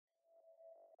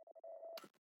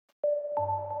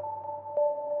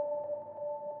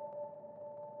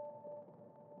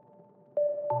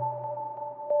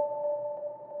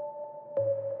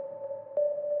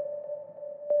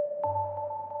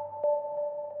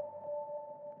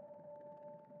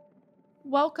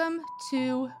Welcome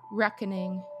to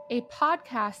Reckoning, a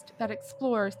podcast that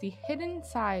explores the hidden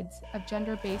sides of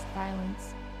gender-based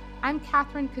violence. I'm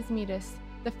Catherine Kosmides,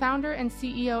 the founder and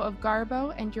CEO of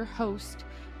Garbo and your host.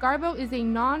 Garbo is a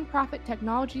nonprofit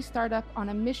technology startup on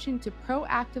a mission to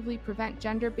proactively prevent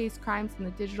gender-based crimes in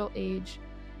the digital age.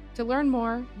 To learn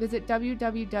more, visit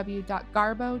www.garbo.io.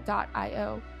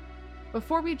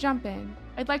 Before we jump in,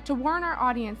 I'd like to warn our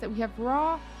audience that we have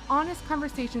raw, honest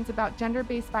conversations about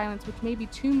gender-based violence which may be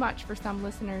too much for some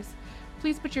listeners.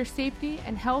 Please put your safety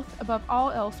and health above all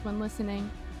else when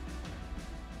listening.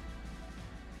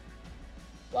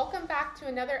 Welcome back to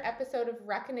another episode of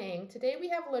Reckoning. Today we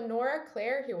have Lenora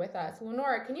Claire here with us.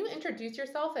 Lenora, can you introduce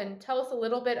yourself and tell us a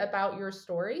little bit about your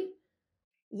story?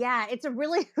 Yeah, it's a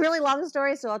really, really long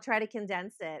story, so I'll try to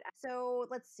condense it. So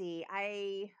let's see.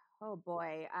 I'm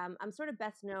sort of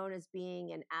best known as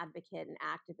being an advocate and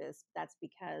activist. That's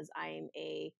because I'm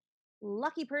a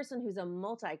lucky person who's a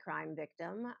multi-crime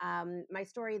victim. My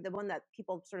story, the one that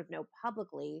people sort of know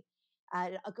publicly,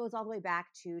 goes all the way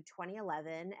back to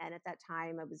 2011. And at that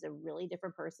time, I was a really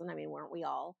different person. I mean, weren't we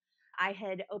all? I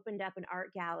had opened up an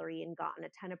art gallery and gotten a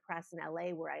ton of press in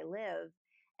LA where I live,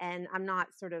 and I'm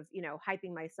not sort of,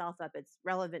 hyping myself up. It's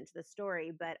relevant to the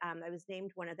story, but I was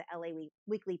named one of the LA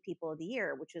Weekly People of the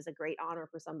Year, which is a great honor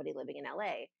for somebody living in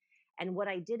LA. And what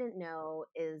I didn't know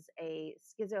is a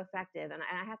schizoaffective, and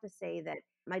I have to say that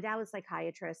my dad was a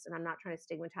psychiatrist, and I'm not trying to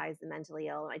stigmatize the mentally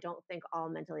ill. I don't think all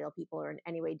mentally ill people are in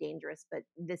any way dangerous, but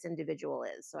this individual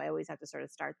is. So I always have to sort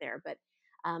of start there. But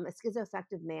a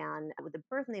schizoaffective man with the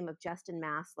birth name of Justin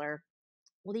Massler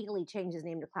legally changed his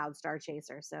name to Cloud Star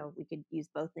Chaser, so we could use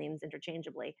both names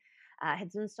interchangeably.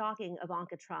 Had been stalking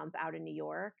Ivanka Trump out in New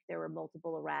York. There were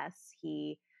multiple arrests.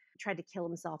 He tried to kill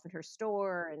himself in her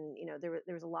store, and there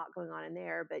was a lot going on in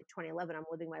there. But 2011, I'm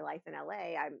living my life in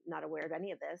LA. I'm not aware of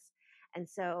any of this, and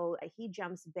so he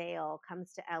jumps bail,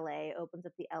 comes to LA, opens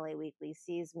up the LA Weekly,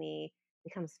 sees me,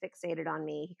 becomes fixated on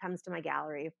me. He comes to my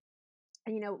gallery,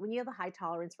 and when you have a high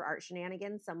tolerance for art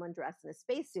shenanigans, someone dressed in a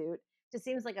spacesuit just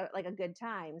seems like a good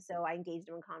time. So I engaged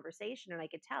him in conversation, and I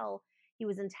could tell he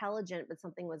was intelligent, but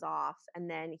something was off. And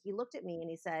then he looked at me and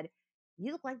he said,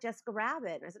 "You look like Jessica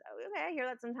Rabbit." And I said, "Oh, okay, I hear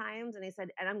that sometimes." And he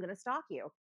said, "And I'm going to stalk you."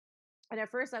 And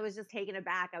at first, I was just taken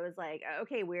aback. I was like,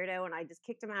 "Okay, weirdo," and I just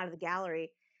kicked him out of the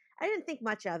gallery. I didn't think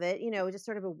much of it, just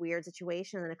sort of a weird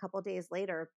situation. And a couple of days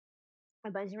later,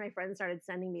 a bunch of my friends started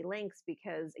sending me links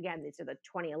because, again, these are the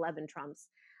 2011 Trumps,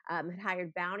 had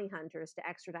hired bounty hunters to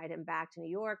extradite him back to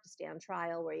New York to stand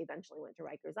trial, where he eventually went to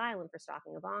Rikers Island for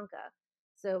stalking Ivanka.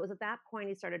 So it was at that point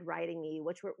he started writing me,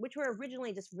 which were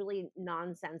originally just really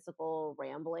nonsensical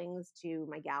ramblings to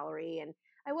my gallery, and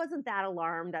I wasn't that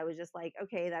alarmed. I was just like,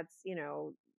 okay, that's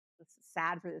it's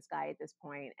sad for this guy at this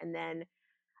point. And then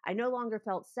I no longer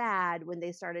felt sad when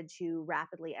they started to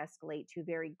rapidly escalate to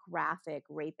very graphic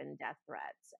rape and death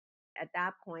threats. At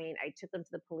that point, I took them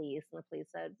to the police, and the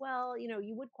police said, "Well,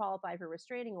 you would qualify for a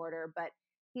restraining order, but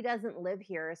he doesn't live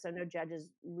here, so no judge is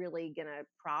really going to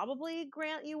probably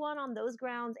grant you one on those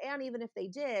grounds. And even if they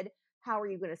did, how are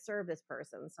you going to serve this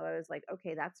person?" So I was like,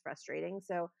 okay, that's frustrating.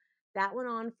 So that went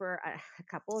on for a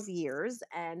couple of years,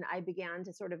 and I began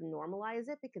to sort of normalize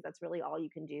it because that's really all you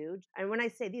can do. And when I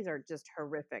say these are just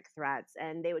horrific threats,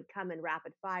 and they would come in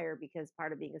rapid fire because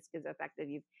part of being a schizoaffective,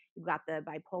 you've got the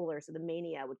bipolar, so the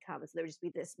mania would come. So there would just be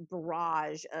this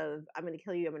barrage of "I'm going to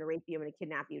kill you, I'm going to rape you, I'm going to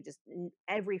kidnap you," just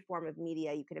every form of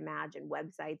media you could imagine,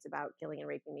 websites about killing and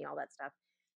raping me, all that stuff.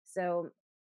 So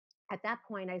at that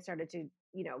point, I started to,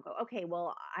 go, okay,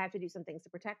 well, I have to do some things to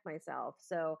protect myself.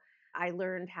 So I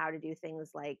learned how to do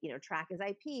things like, track his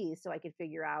IP so I could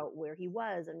figure out where he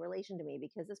was in relation to me,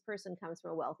 because this person comes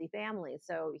from a wealthy family.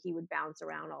 So he would bounce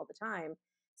around all the time.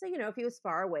 So, if he was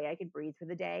far away, I could breathe for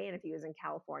the day. And if he was in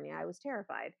California, I was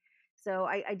terrified. So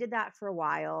I did that for a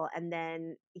while. And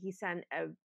then he sent a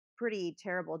pretty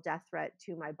terrible death threat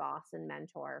to my boss and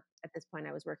mentor. At this point,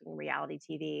 I was working in reality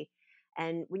TV,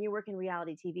 and when you work in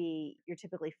reality TV, you're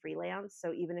typically freelance.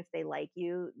 So even if they like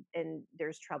you and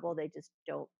there's trouble, they just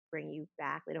don't bring you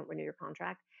back. They don't renew your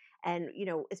contract. And,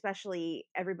 especially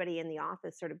everybody in the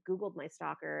office sort of Googled my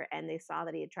stalker, and they saw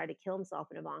that he had tried to kill himself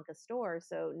in Ivanka's store.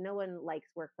 So no one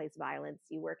likes workplace violence.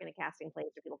 You work in a casting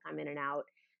place where people come in and out.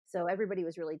 So everybody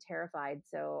was really terrified.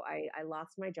 So I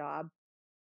lost my job,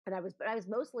 and but I was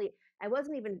mostly, I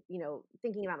wasn't even,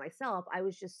 thinking about myself. I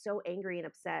was just so angry and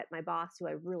upset. My boss, who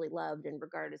I really loved and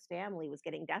regarded as family, was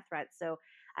getting death threats. So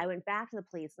I went back to the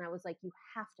police and I was like, "You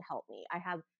have to help me. I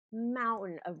have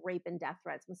mountain of rape and death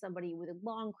threats from somebody with a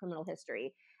long criminal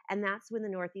history. And that's when the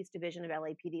Northeast Division of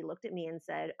LAPD looked at me and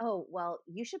said, "Oh, well,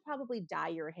 you should probably dye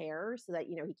your hair so that,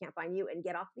 he can't find you and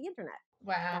get off the internet."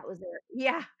 Wow. That was their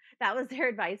yeah, that was their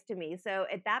advice to me. So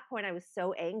at that point I was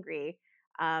so angry.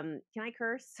 Can I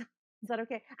curse? Is that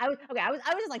okay? I was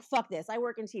just like, fuck this. I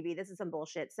work in TV. This is some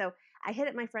bullshit. So I hit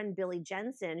up my friend Billy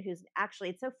Jensen, who's actually,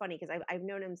 it's so funny because I've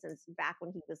known him since back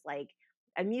when he was like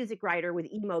a music writer with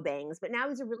emo bangs, but now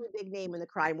he's a really big name in the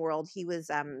crime world. He was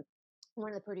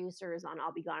one of the producers on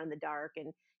I'll Be Gone in the Dark,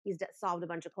 and solved a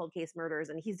bunch of cold case murders,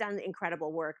 and he's done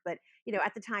incredible work. But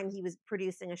at the time he was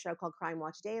producing a show called Crime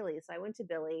Watch Daily. So I went to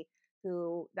Billy,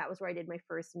 who that was where I did my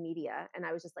first media, and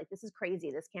I was just like, this is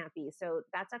crazy, this can't be. So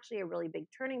that's actually a really big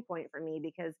turning point for me,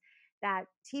 because that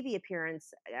TV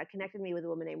appearance connected me with a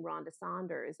woman named Rhonda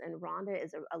Saunders, and Rhonda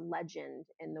is a legend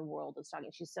in the world of stalking.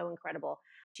 She's so incredible.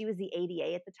 She was the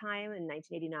ADA at the time in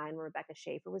 1989 when Rebecca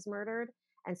Schaefer was murdered.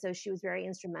 And so she was very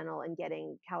instrumental in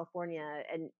getting California,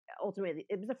 and ultimately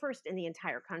it was the first in the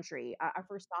entire country, our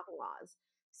first stalking laws.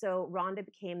 So Rhonda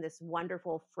became this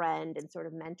wonderful friend and sort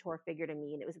of mentor figure to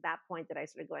me. And it was at that point that I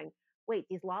started going, wait,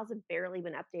 these laws have barely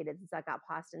been updated since I got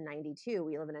passed in 92.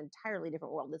 We live in an entirely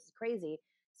different world. This is crazy.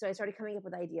 So I started coming up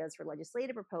with ideas for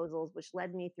legislative proposals, which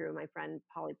led me through my friend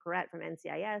Polly Perrette from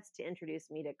NCIS to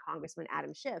introduce me to Congressman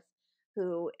Adam Schiff,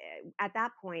 who at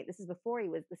that point, this is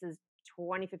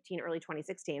 2015, early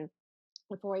 2016,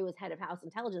 before he was head of House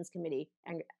Intelligence Committee,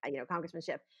 and Congressman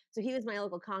Schiff. So he was my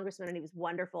local congressman, and he was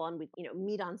wonderful. And we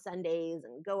meet on Sundays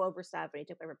and go over stuff. And he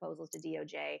took my proposals to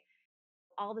DOJ.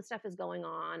 All this stuff is going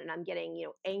on, and I'm getting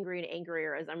angry and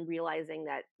angrier as I'm realizing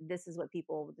that this is what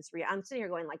people I'm sitting here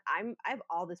going like, I have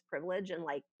all this privilege, and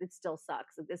like it still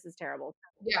sucks. Like, this is terrible.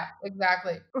 Yeah,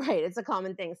 exactly. Right, it's a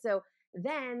common thing. So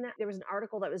then there was an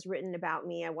article that was written about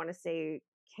me, I want to say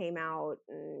came out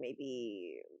in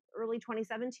maybe early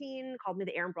 2017, called me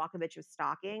the Aaron Brockovich of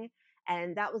stalking.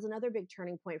 And that was another big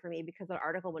turning point for me, because the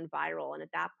article went viral. And at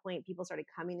that point, people started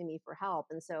coming to me for help.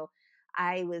 And so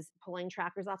I was pulling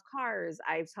trackers off cars.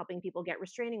 I was helping people get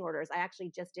restraining orders. I actually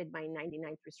just did my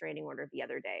 99th restraining order the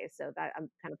other day. So that I'm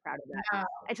kind of proud of that. Wow.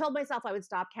 I told myself I would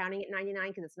stop counting at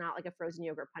 99 because it's not like a frozen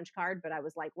yogurt punch card. But I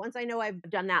was like, once I know I've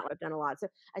done that, I've done a lot. So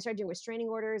I started doing restraining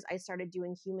orders. I started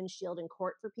doing human shield in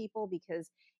court for people,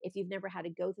 because if you've never had to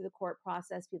go through the court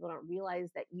process, people don't realize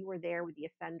that you were there with the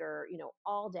offender,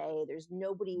 all day. There's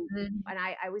nobody. Mhm. And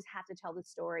I always have to tell the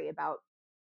story about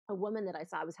a woman that I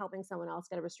saw. I was helping someone else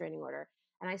get a restraining order.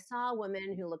 And I saw a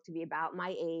woman who looked to be about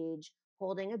my age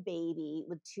holding a baby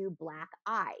with two black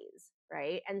eyes.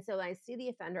 Right. And so I see the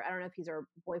offender. I don't know if he's her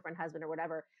boyfriend, husband, or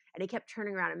whatever. And he kept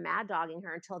turning around and mad dogging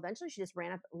her until eventually she just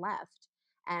ran up and left.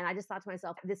 And I just thought to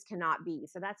myself, this cannot be.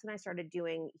 So that's when I started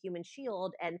doing Human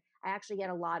Shield. And I actually get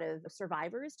a lot of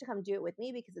survivors to come do it with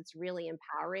me, because it's really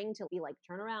empowering to be like,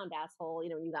 turn around, asshole.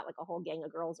 When you got like a whole gang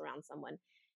of girls around someone.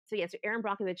 So yeah, so Aaron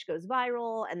Brockovich goes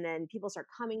viral, and then people start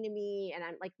coming to me, and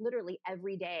I'm like literally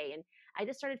every day. And I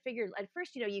just started figuring at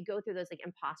first, you go through those like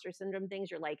imposter syndrome things.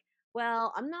 You're like,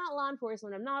 well, I'm not law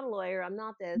enforcement, I'm not a lawyer, I'm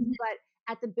not this, Mhm. but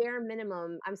at the bare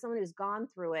minimum, I'm someone who's gone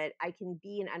through it. I can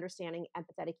be an understanding,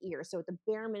 empathetic ear. So at the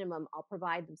bare minimum, I'll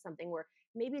provide them something where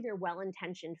maybe they're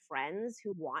well-intentioned friends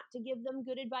who want to give them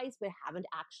good advice but haven't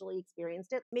actually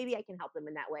experienced it. Maybe I can help them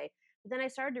in that way. But then I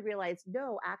started to realize,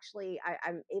 no, actually,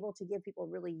 I'm able to give people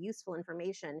really useful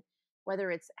information,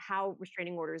 whether it's how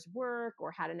restraining orders work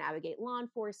or how to navigate law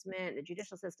enforcement, the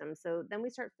judicial system. So then we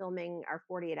start filming our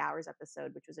 48 Hours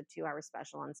episode, which was a 2-hour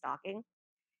special on stalking.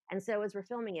 And so as we're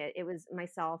filming it, it was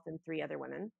myself and 3 other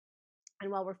women.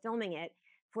 And while we're filming it,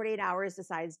 48 Hours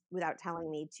decides, without telling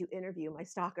me, to interview my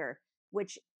stalker,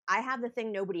 which I have the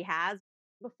thing nobody has.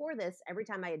 Before this, every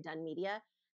time I had done media,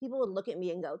 people would look at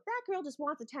me and go, that girl just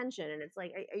wants attention. And it's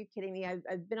like, are you kidding me?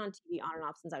 I've been on TV on and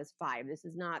off since I was 5. This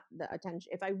is not the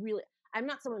attention. I'm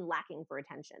not someone lacking for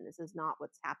attention. This is not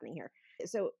what's happening here.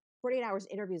 So 48 Hours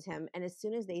interviews him. And as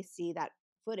soon as they see that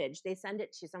footage, they send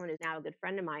it to someone who's now a good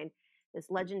friend of mine, this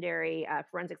legendary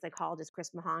forensic psychologist,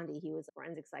 Chris Mahandi. He was a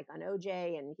forensic psych on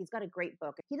OJ, and he's got a great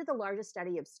book. He did the largest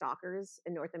study of stalkers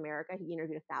in North America. He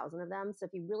interviewed 1,000 of them. So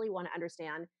if you really want to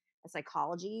understand the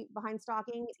psychology behind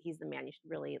stalking, he's the man. You should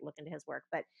really look into his work.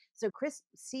 But so Chris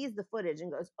sees the footage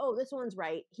and goes, oh, this one's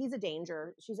right. He's a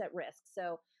danger. She's at risk.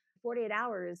 So 48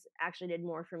 Hours actually did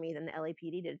more for me than the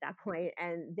LAPD did at that point.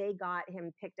 And they got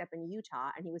him picked up in Utah,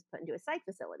 and he was put into a psych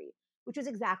facility, which was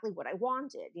exactly what I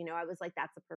wanted. I was like,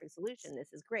 that's the perfect solution.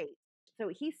 This is great. So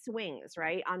he swings,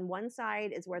 right? On one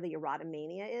side is where the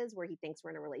erotomania is, where he thinks we're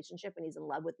in a relationship and he's in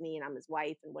love with me and I'm his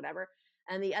wife and whatever.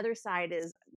 And the other side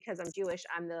is because I'm Jewish,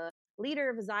 I'm the leader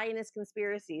of a Zionist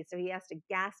conspiracy. So he has to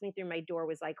gas me through my door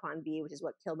with Zyklon B, which is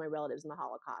what killed my relatives in the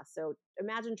Holocaust. So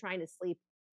imagine trying to sleep,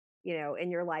 in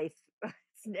your life.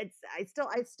 I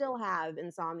still have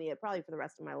insomnia probably for the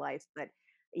rest of my life, but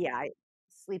yeah,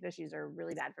 sleep issues are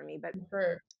really bad for me. But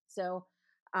Sure. so,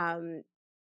 um,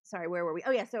 sorry, where were we?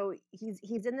 Oh yeah, so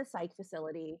he's in the psych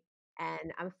facility,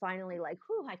 and I'm finally like,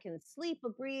 whew, I can sleep,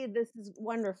 breathe. This is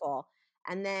wonderful.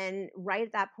 And then right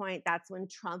at that point, that's when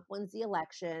Trump wins the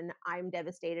election. I'm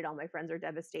devastated. All my friends are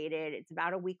devastated. It's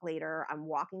about a week later. I'm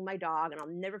walking my dog, and I'll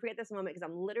never forget this moment because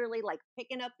I'm literally like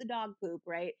picking up the dog poop,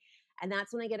 right? And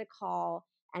that's when I get a call,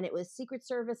 and it was Secret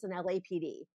Service and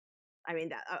LAPD. I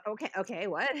mean, okay,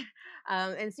 what?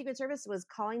 And Secret Service was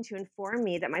calling to inform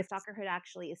me that my stalker had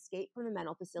actually escaped from the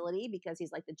mental facility because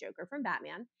he's like the Joker from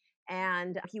Batman.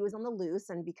 And he was on the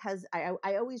loose. And because I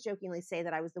always jokingly say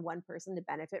that I was the one person to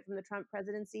benefit from the Trump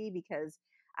presidency because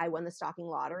I won the stalking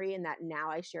lottery and that now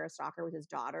I share a stalker with his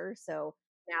daughter. So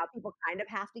now people kind of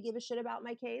have to give a shit about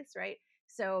my case, right?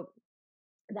 So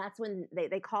that's when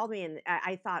they called me and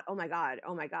I thought, oh my God,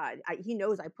 oh my God. He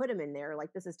knows I put him in there.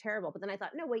 Like, this is terrible. But then I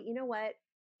thought, no, wait, you know what?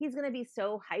 He's going to be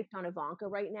so hyped on Ivanka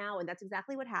right now. And that's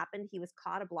exactly what happened. He was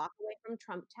caught a block away from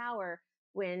Trump Tower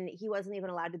when he wasn't even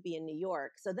allowed to be in New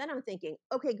York. So then I'm thinking,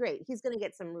 okay, great. He's going to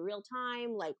get some real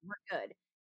time. Like, we're good.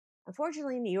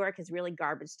 Unfortunately, New York has really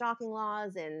garbage stalking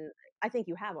laws, and I think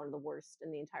you have one of the worst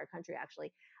in the entire country,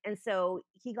 actually. And so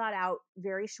he got out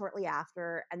very shortly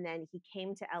after, and then he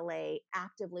came to LA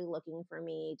actively looking for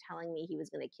me, telling me he was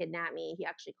going to kidnap me. He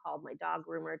actually called my dog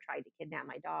groomer, tried to kidnap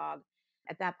my dog.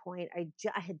 At that point, I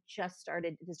had just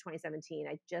started, this is 2017,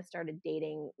 I just started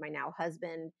dating my now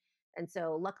husband. And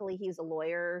so luckily he's a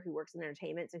lawyer who works in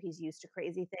entertainment, so he's used to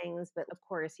crazy things. But of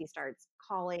course, he starts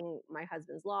calling my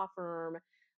husband's law firm.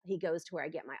 He goes to where I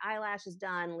get my eyelashes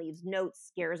done, leaves notes,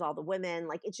 scares all the women.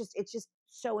 Like, it's just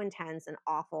so intense and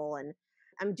awful. And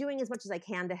I'm doing as much as I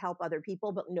can to help other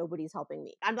people, but nobody's helping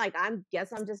me. I'm like, I'm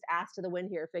just asked to the wind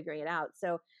here figuring it out.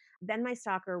 So then my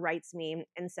stalker writes me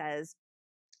and says,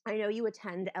 I know you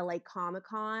attend LA Comic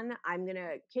Con. I'm going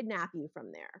to kidnap you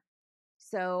from there.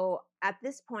 So at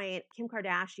this point, Kim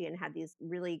Kardashian had these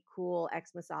really cool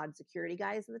ex Mossad security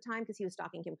guys at the time because he was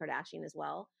stalking Kim Kardashian as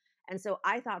well. And so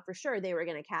I thought for sure they were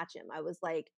going to catch him. I was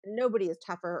like, nobody is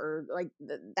tougher, or like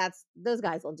that's those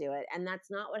guys will do it. And that's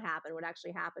not what happened. What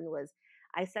actually happened was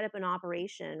I set up an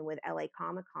operation with LA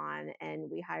Comic Con, and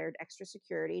we hired extra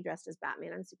security dressed as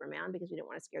Batman and Superman because we didn't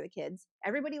want to scare the kids.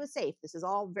 Everybody was safe. This is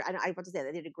all, I have to say,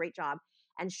 they did a great job.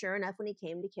 And sure enough, when he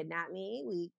came to kidnap me,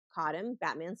 we caught him.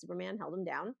 Batman, Superman held him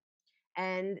down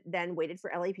and then waited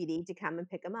for LAPD to come and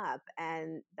pick him up.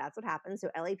 And that's what happened. So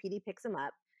LAPD picks him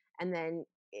up. And then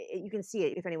you can see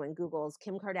it if anyone Googles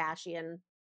Kim Kardashian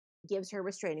gives her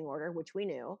restraining order, which we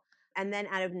knew. And then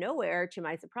out of nowhere, to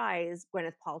my surprise,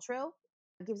 Gwyneth Paltrow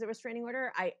gives a restraining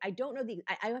order. I don't know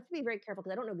I have to be very careful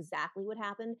because I don't know exactly what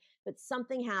happened, but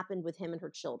something happened with him and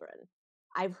her children.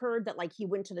 I've heard that like he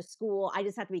went to the school. I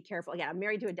just have to be careful. Again, I'm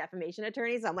married to a defamation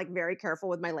attorney, so I'm like very careful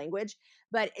with my language.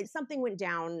 But something went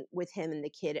down with him and the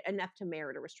kid enough to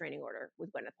merit a restraining order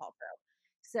with Gwyneth Paltrow.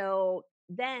 So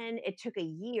then it took a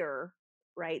year,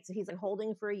 right? So he's like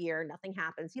holding for a year, nothing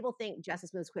happens. People think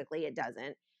justice moves quickly, it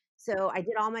doesn't. So I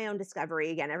did all my own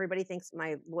discovery. Again, everybody thinks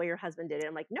my lawyer husband did it.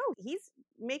 I'm like, no, he's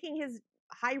making his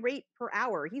high rate per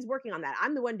hour. He's working on that.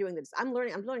 I'm the one doing this. I'm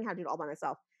learning how to do it all by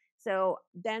myself. So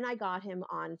then I got him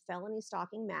on felony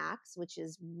stalking max, which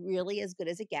is really as good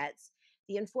as it gets.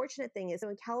 The unfortunate thing is, so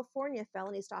in California,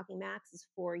 felony stalking max is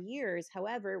 4 years.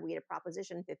 However, we had a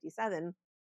Proposition 57,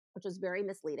 which was very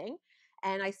misleading.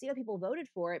 And I see how people voted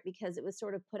for it because it was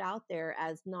sort of put out there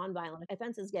as nonviolent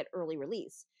offenses get early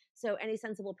release. So any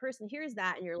sensible person hears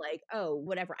that and you're like, oh,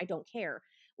 whatever, I don't care.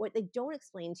 What they don't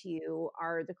explain to you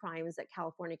are the crimes that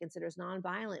California considers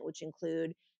nonviolent, which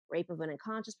include rape of an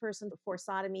unconscious person, forced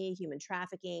sodomy, human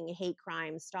trafficking, hate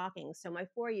crimes, stalking. So my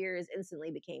 4 years instantly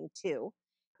became 2.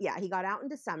 Yeah, he got out in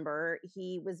December.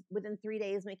 He was within 3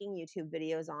 days making YouTube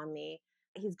videos on me.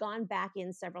 He's gone back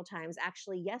in several times.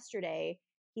 Actually, yesterday,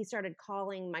 he started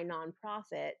calling my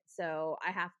nonprofit. So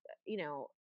I have to,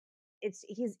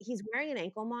 he's wearing an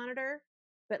ankle monitor,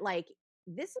 but like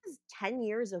this is 10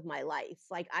 years of my life.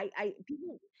 Like I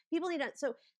people need to,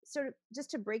 so sort of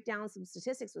just to break down some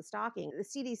statistics with stalking, the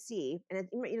CDC, and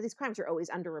these crimes are always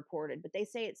underreported, but they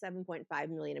say it's 7.5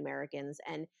 million Americans,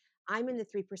 and I'm in the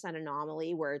 3%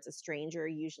 anomaly where it's a stranger.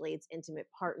 Usually it's intimate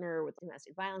partner with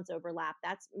domestic violence overlap.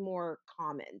 That's more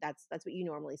common. That's what you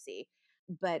normally see.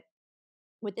 But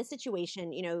with this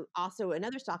situation, also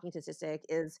another stalking statistic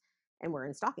is and we're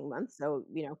in stalking month. So,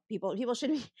 people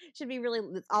should be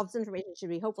really, all this information should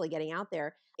be hopefully getting out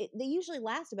there. They usually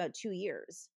last about 2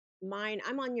 years.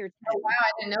 I'm on year Oh, 10. wow,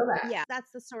 I didn't know that. Yeah,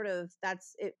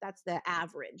 that's it. That's the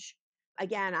average.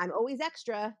 Again, I'm always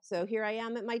extra. So here I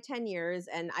am at my 10 years,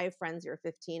 and I have friends who are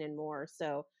 15 and more.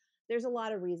 So there's a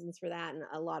lot of reasons for that and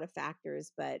a lot of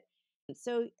factors. But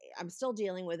so I'm still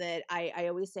dealing with it. I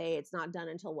always say it's not done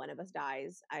until one of us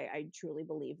dies. I truly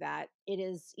believe that. It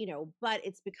is, but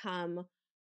it's become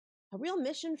a real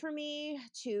mission for me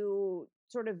to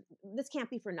sort of, this can't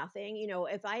be for nothing.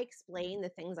 If I explain the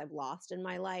things I've lost in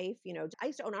my life, I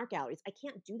used to own art galleries. I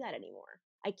can't do that anymore.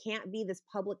 I can't be this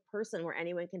public person where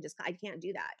anyone can just, I can't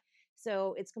do that.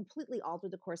 So it's completely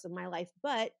altered the course of my life,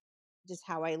 but just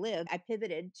how I live. I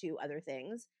pivoted to other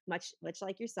things, much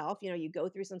like yourself. You go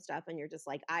through some stuff and you're just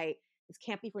like, this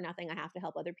can't be for nothing. I have to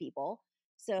help other people.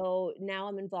 So now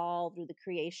I'm involved with the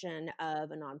creation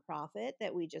of a nonprofit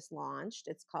that we just launched.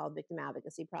 It's called Victim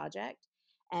Advocacy Project.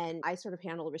 And I sort of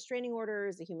handle restraining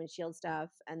orders, the human shield stuff.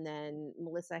 And then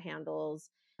Melissa handles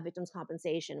victims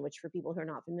compensation, which, for people who are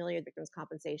not familiar with victims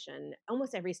compensation,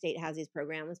 almost every state has these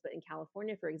programs. But in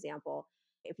California, for example,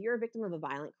 if you're a victim of a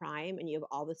violent crime and you have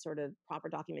all this sort of proper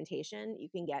documentation, you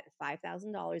can get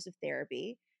 $5,000 of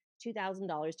therapy,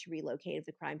 $2,000 to relocate if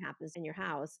the crime happens in your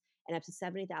house, and up to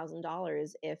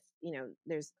 $70,000 if,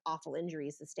 there's awful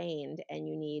injuries sustained and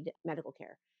you need medical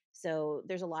care. So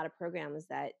there's a lot of programs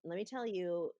that, let me tell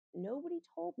you, nobody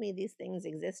told me these things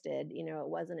existed. It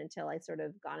wasn't until I sort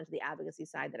of got into the advocacy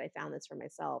side that I found this for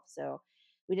myself. So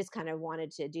we just kind of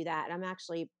wanted to do that. And I'm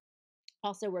actually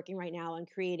also working right now on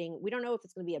creating, we don't know if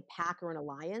it's going to be a pack or an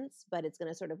alliance, but it's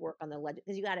going to sort of work on the legend,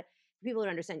 because you got to, people don't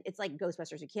understand, it's like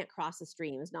Ghostbusters. You can't cross the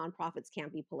streams. Nonprofits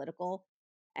can't be political.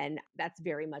 And that's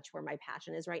very much where my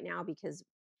passion is right now, because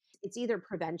it's either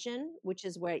prevention, which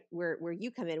is where you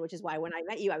come in, which is why when I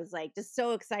met you, I was like just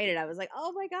so excited. I was like,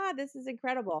 oh my God, this is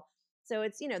incredible. So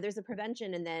it's, there's a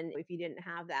prevention. And then if you didn't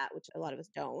have that, which a lot of us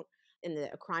don't, and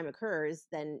a crime occurs,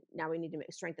 then now we need to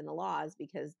strengthen the laws,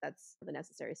 because that's the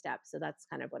necessary step. So that's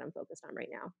kind of what I'm focused on right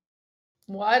now.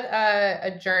 What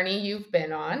a journey you've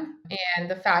been on,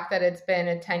 and the fact that it's been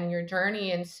a 10-year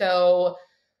journey and so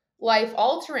life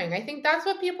altering. I think that's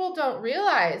what people don't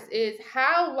realize is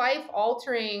how life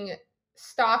altering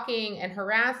stalking and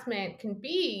harassment can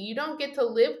be. You don't get to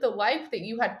live the life that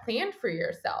you had planned for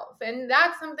yourself. And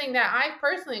that's something that I've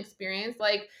personally experienced.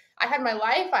 Like, I had my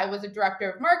life, I was a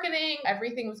director of marketing,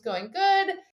 everything was going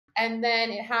good. And then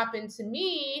it happened to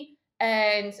me,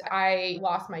 and I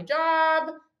lost my job.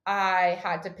 I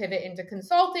had to pivot into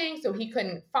consulting, so he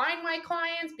couldn't find my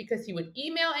clients because he would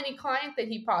email any client that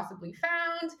he possibly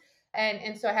found.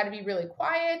 And so I had to be really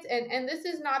quiet. And this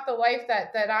is not the life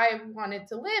that I wanted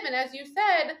to live. And as you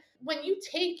said, when you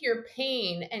take your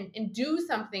pain and do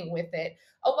something with it,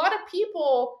 a lot of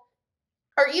people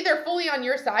are either fully on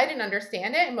your side and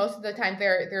understand it, and most of the time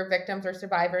they're victims or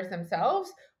survivors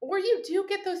themselves, or you do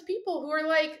get those people who are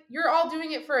like, you're all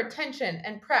doing it for attention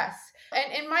and press.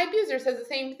 And my abuser says the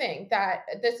same thing, that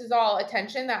this is all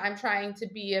attention, that I'm trying to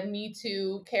be a Me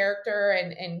Too character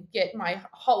and get my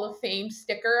Hall of Fame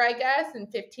sticker, I guess, in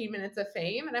 15 minutes of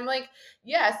fame. And I'm like,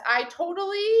 yes, I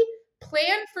totally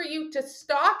planned for you to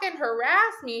stalk and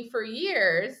harass me for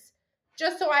years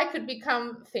just so I could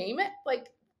become famous. Like,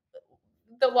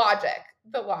 the logic.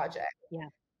 Yeah.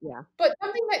 Yeah. But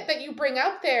something that you bring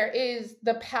up there is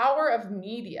the power of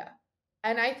media.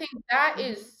 And I think that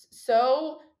Mhm. is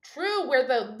so true, where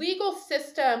the legal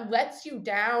system lets you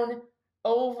down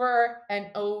over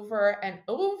and over and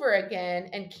over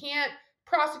again and can't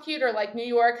prosecute, or like New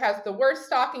York has the worst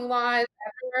stalking laws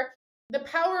ever. The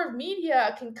power of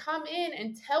media can come in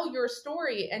and tell your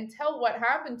story and tell what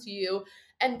happened to you.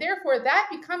 And therefore, that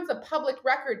becomes a public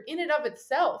record in and of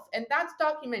itself. And that's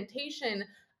documentation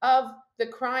of the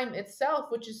crime itself,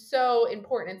 which is so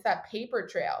important. It's that paper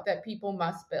trail that people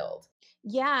must build.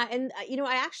 Yeah, and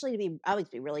I actually, I like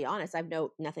to be really honest. I've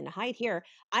nothing to hide here.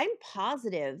 I'm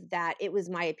positive that it was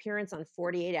my appearance on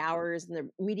 48 Hours and the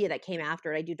media that came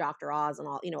after it. I do Dr. Oz and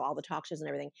all the talk shows and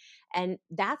everything, and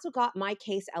that's what got my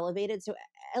case elevated. So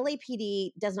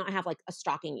LAPD does not have like a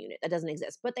stalking unit, that doesn't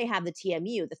exist, but they have the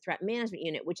TMU, the Threat Management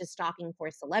Unit, which is stalking for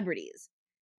celebrities.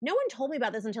 No one told me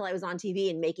about this until I was on TV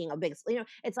and making a big,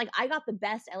 it's like I got the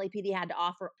best LAPD had to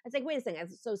offer. It's like, wait a second.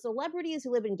 So celebrities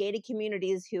who live in gated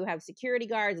communities who have security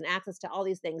guards and access to all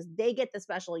these things, they get the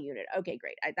special unit. Okay,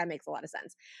 great. That makes a lot of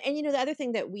sense. And the other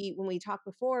thing that when we talked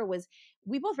before, was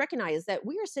we both recognize that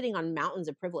we are sitting on mountains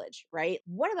of privilege, right?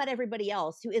 What about everybody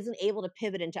else who isn't able to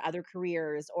pivot into other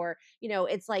careers? Or,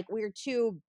 it's like we're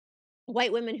two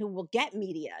white women who will get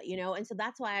media, and so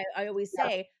that's why I always Yeah.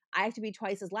 say I have to be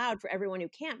twice as loud for everyone who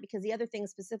can't. Because the other thing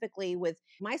specifically with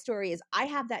my story is I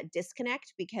have that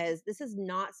disconnect because this is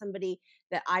not somebody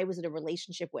that I was in a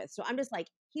relationship with. So I'm just like,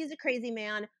 he's a crazy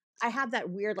man. I have that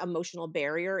weird emotional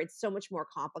barrier. It's so much more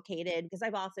complicated because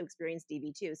I've also experienced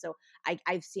DV too. So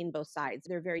I've seen both sides.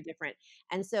 They're very different.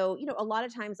 And so, a lot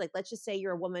of times, like, let's just say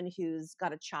you're a woman who's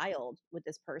got a child with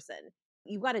this person.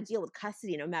 You've got to deal with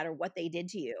custody no matter what they did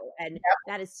to you. And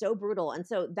that is so brutal. And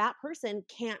so that person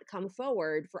can't come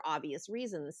forward for obvious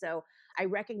reasons. So I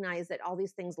recognize that all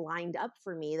these things lined up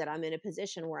for me, that I'm in a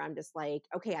position where I'm just like,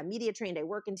 okay, I'm media trained. I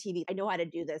work in TV. I know how to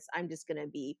do this. I'm just going to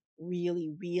be really,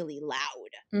 really loud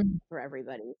Mhm. for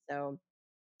everybody. So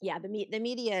yeah, the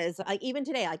media is like, even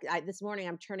today, like this morning,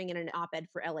 I'm turning in an op-ed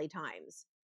for LA Times.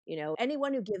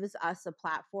 Anyone who gives us a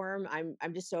platform,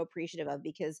 I'm just so appreciative of,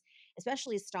 because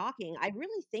especially stalking, I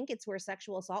really think it's where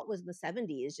sexual assault was in the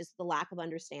 70s, just the lack of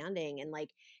understanding. And like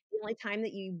the only time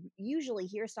that you usually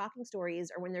hear stalking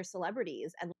stories are when they're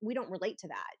celebrities, and we don't relate to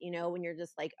that. When you're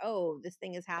just like, oh, this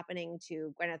thing is happening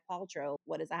to Gwyneth Paltrow,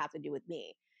 what does that have to do with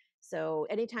me? So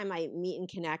anytime I meet and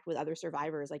connect with other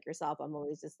survivors like yourself, I'm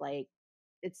always just like,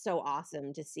 it's so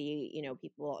awesome to see,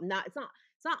 people it's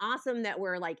not awesome that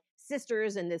we're like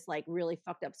sisters in this like really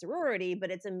fucked up sorority, but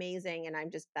it's amazing. And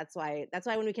that's why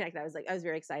when we connected, I was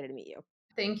very excited to meet you.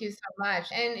 Thank you so much.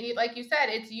 And like you said,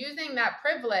 it's using that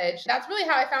privilege. That's really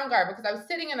how I found Garb, because I was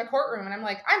sitting in a courtroom and I'm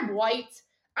like, I'm white,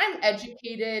 I'm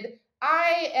educated,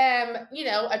 I am,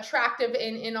 attractive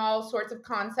in all sorts of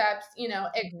concepts, et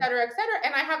Mhm. cetera, et cetera.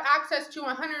 And I have access to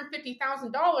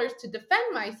 $150,000 to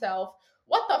defend myself.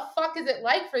 What the fuck is it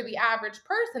like for the average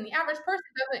person? The average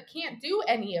person can't do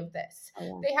any of this.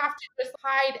 Oh They have to just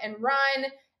hide and run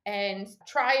and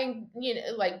try and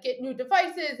like get new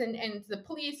devices, and the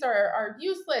police are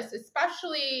useless,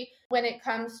 especially when it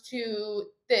comes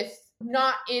to this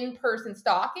not in-person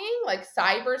stalking, like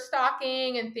cyber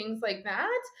stalking and things like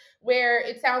that, where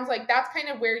it sounds like that's kind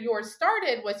of where yours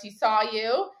started. Was he saw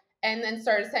you and then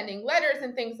started sending letters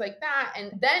and things like that,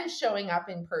 and then showing up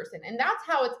in person, and that's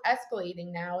how it's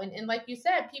escalating now. And like you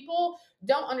said, people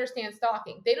don't understand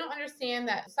stalking. They don't understand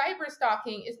that cyber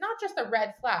stalking is not just a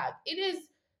red flag, it is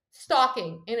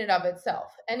stalking in and of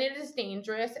itself, and it is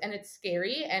dangerous and it's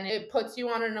scary and it puts you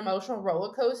on an emotional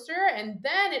roller coaster, and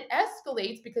then it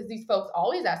escalates because these folks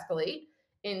always escalate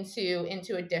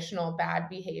into additional bad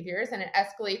behaviors, and it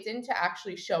escalates into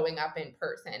actually showing up in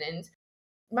person. And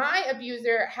my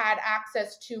abuser had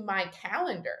access to my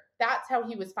calendar. That's how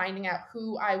he was finding out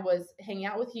who I was hanging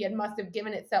out with. He had must have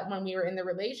given itself when we were in the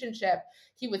relationship.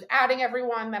 He was adding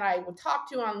everyone that I would talk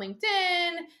to on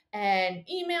LinkedIn and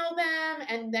email them.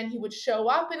 And then he would show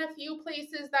up in a few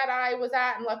places that I was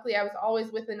at. And luckily, I was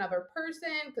always with another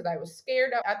person because I was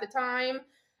scared at the time.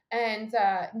 And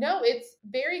no, it's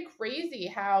very crazy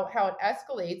how it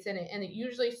escalates, and it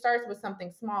usually starts with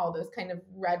something small, those kind of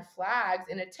red flags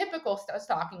in a typical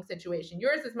stalking situation.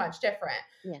 Yours is much different,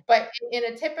 yeah. but in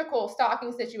a typical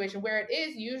stalking situation where it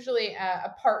is usually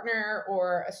a partner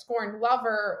or a scorned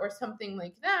lover or something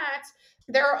like that,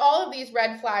 there are all of these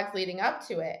red flags leading up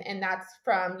to it. And that's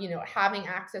from, having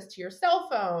access to your cell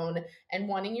phone and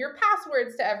wanting your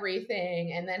passwords to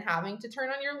everything, and then having to turn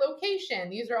on your location.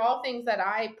 These are all things that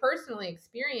I personally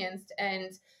experienced.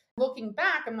 And looking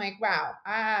back, I'm like, wow,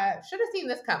 I should have seen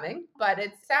this coming. But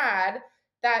it's sad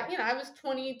that, I was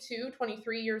 22,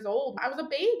 23 years old. I was a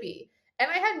baby.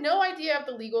 And I had no idea of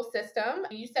the legal system.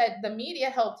 You said the media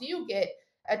helped you get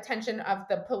attention of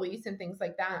the police and things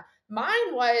like that.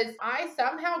 Mine was, I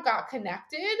somehow got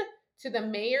connected to the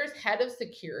mayor's head of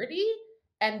security,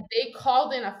 and they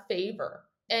called in a favor.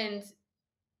 And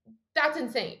that's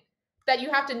insane. That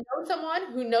you have to know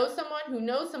someone who knows someone who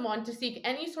knows someone to seek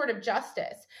any sort of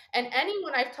justice. And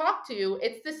anyone I've talked to,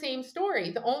 it's the same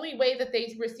story. The only way that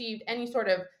they received any sort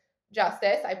of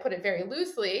justice, I put it very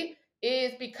loosely,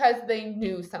 is because they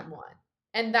knew someone.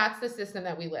 And that's the system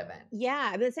that we live in.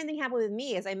 Yeah, but the same thing happened with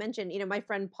me. As I mentioned, my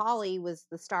friend Polly was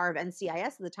the star of NCIS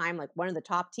at the time, like one of the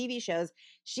top TV shows.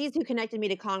 She's who connected me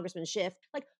to Congressman Schiff.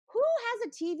 Like, who has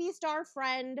a TV star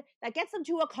friend that gets them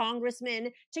to a congressman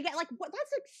to get like what?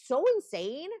 That's like so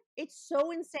insane. It's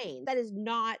so insane. That is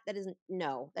not. That is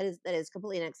no. That is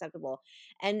completely unacceptable.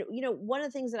 And one of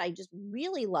the things that I just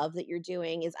really love that you're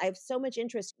doing is I have so much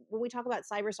interest when we talk about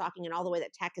cyber stalking and all the way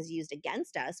that tech is used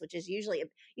against us, which is usually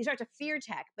you start to fear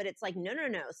tech, but it's like, no, no,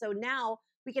 no. So now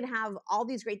we can have all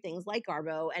these great things like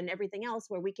Garbo and everything else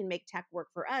where we can make tech work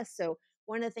for us. So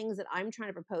one of the things that I'm trying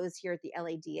to propose here at the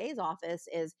LADA's office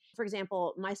is, for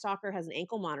example, my stalker has an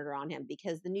ankle monitor on him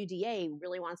because the new DA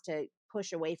really wants to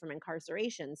push away from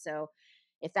incarceration. So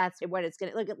if that's what it's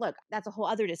going to look, that's a whole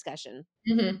other discussion,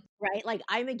 Mhm. right? Like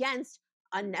I'm against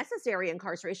unnecessary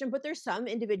incarceration, but there's some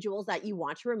individuals that you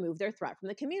want to remove their threat from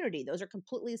the community. Those are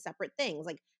completely separate things.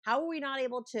 Like, how are we not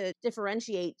able to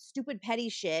differentiate stupid, petty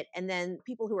shit and then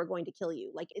people who are going to kill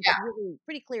you? Like, it's Yeah. really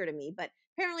pretty clear to me, but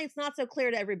apparently it's not so clear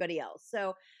to everybody else.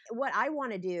 So, what I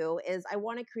want to do is I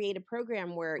want to create a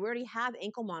program where we already have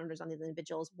ankle monitors on these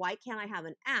individuals. Why can't I have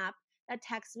an app that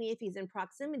texts me if he's in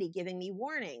proximity, giving me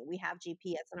warning? We have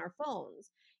GPS on our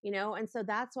phones, and so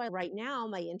that's why right now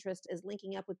my interest is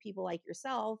linking up with people like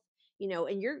yourself,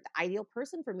 and you're the ideal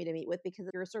person for me to meet with because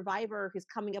you're a survivor who's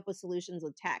coming up with solutions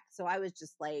with tech. So I was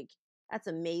just like, that's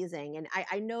amazing. And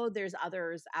I know there's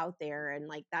others out there, and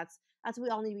like that's what we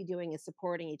all need to be doing, is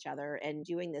supporting each other and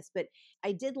doing this. But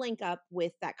I did link up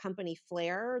with that company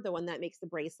Flair, the one that makes the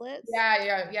bracelets. Yeah,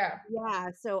 yeah, yeah. Yeah,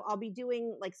 so I'll be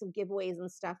doing like some giveaways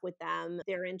and stuff with them.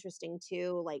 They're interesting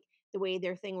too. Like, the way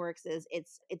their thing works is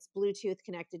it's Bluetooth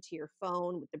connected to your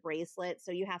phone with the bracelet,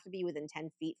 so you have to be within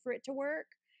 10 feet for it to work.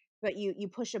 But you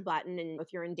push a button, and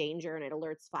if you're in danger, and it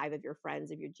alerts 5 of your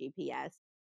friends of your GPS.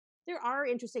 There are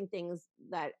interesting things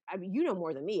that, I mean, you know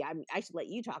more than me. I should let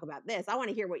you talk about this. I want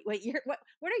to hear what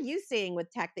are you seeing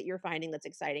with tech that you're finding that's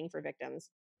exciting for victims?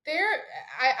 There,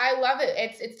 I love it.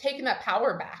 It's taking that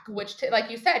power back, which, like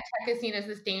you said, tech is seen as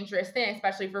this dangerous thing,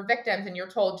 especially for victims. And you're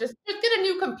told just get a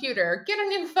new computer, get a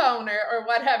new phone, or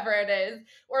whatever it is,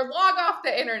 or log off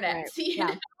the internet. Right. You Yeah.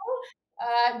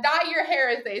 know, dye your hair,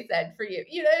 as they said, for you.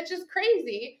 It's just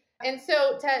crazy. And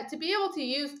so to be able to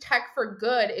use tech for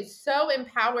good is so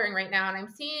empowering right now. And I'm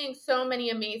seeing so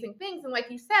many amazing things. And like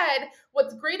you said,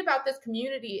 what's great about this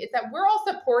community is that we're all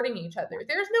supporting each other.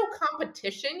 There's no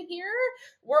competition here.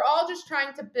 We're all just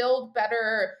trying to build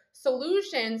better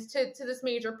solutions to this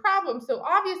major problem. So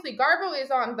obviously, Garbo is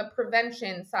on the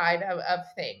prevention side of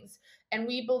things. And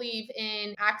we believe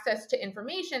in access to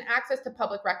information, access to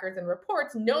public records and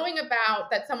reports, knowing about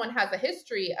that someone has a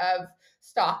history of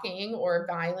stalking or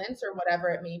violence or whatever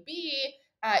it may be,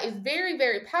 is very,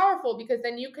 very powerful, because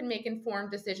then you can make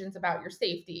informed decisions about your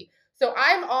safety. So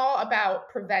I'm all about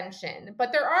prevention,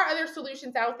 but there are other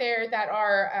solutions out there that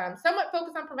are somewhat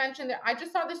focused on prevention. I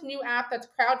just saw this new app that's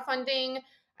crowdfunding.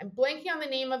 I'm blanking on the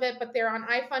name of it, but they're on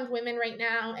I Fund Women right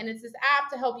now. And it's this app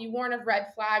to help you warn of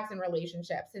red flags in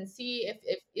relationships and see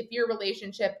if your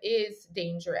relationship is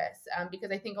dangerous. Because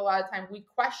I think a lot of time we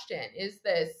question, is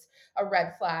this a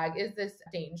red flag? Is this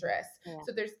dangerous? Yeah.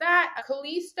 So there's that.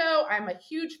 Callisto, I'm a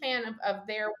huge fan of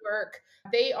their work.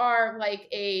 They are like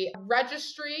a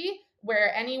registry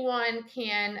where anyone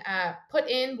can put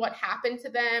in what happened to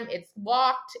them. It's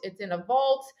locked, it's in a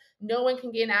vault, no one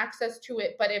can gain access to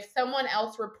it. But if someone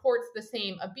else reports the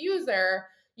same abuser,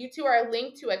 you two are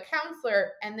linked to a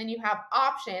counselor, and then you have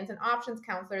options, an options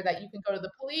counselor, that you can go to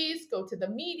the police, go to the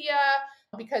media,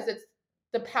 because it's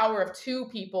the power of two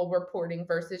people reporting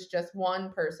versus just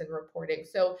one person reporting.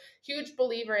 So huge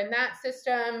believer in that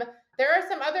system. There are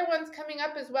some other ones coming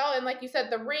up as well. And like you said,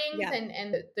 the rings Yeah.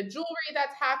 and the jewelry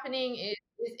that's happening is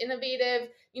innovative.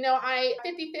 I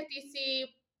 50/50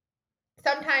 see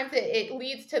sometimes it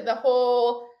leads to the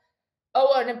whole,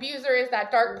 oh, an abuser is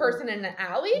that dark Mhm, person in an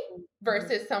alley mhm, mhm.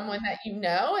 versus someone that you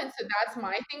know. And so that's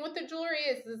my thing with the jewelry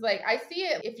is like, I see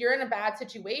it if you're in a bad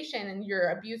situation and your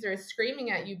abuser is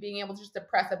screaming at you, being able just to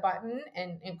press a button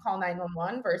and call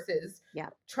 911 versus Yeah.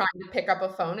 trying to pick up a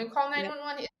phone and call Yep.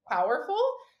 911 is powerful.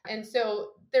 And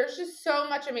so there's just so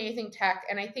much amazing tech.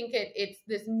 And I think it's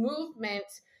this movement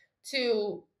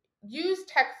to use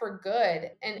tech for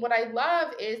good. And what I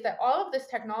love is that all of this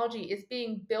technology is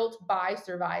being built by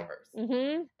survivors.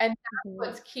 Mhm. And Mhm.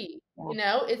 what's key,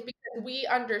 Yeah. is because we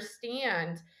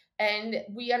understand, and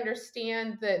we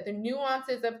understand the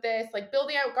nuances of this, like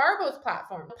building out Garbo's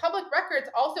platform. Public records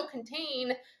also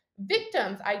contain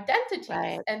victims' identities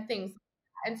Right. and things.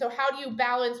 And so, how do you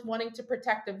balance wanting to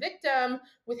protect the victim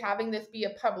with having this be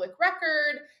a public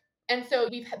record? And so,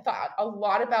 we've thought a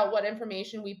lot about what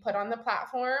information we put on the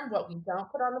platform, what we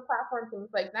don't put on the platform, things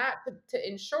like that, to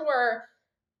ensure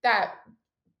that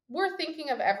we're thinking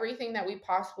of everything that we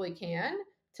possibly can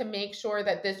to make sure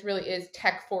that this really is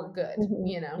tech for good, Mhm,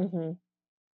 you know? mhm.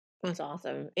 That's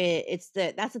awesome. That's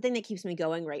the thing that keeps me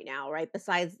going right now, right?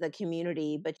 Besides the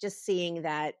community, but just seeing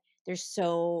that there's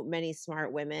so many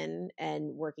smart women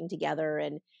and working together,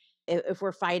 and if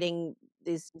we're fighting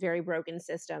these very broken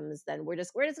systems, then we're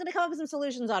just going to come up with some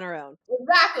solutions on our own.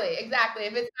 Exactly, exactly.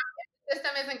 If the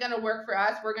system isn't going to work for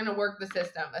us, we're going to work the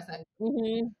system essentially.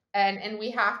 Mhm. And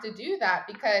we have to do that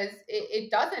because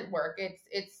it doesn't work.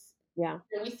 It's Yeah.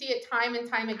 we see it time and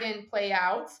time again play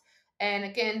out. And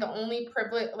again, only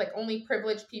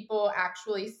privileged people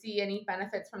actually see any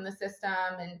benefits from the system.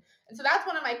 And so that's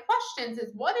one of my questions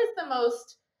is, what is the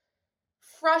most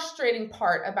frustrating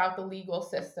part about the legal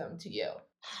system to you?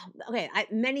 Okay,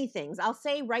 many things. I'll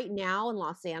say right now in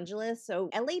Los Angeles, so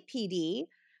LAPD,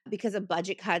 because of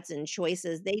budget cuts and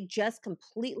choices, they just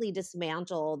completely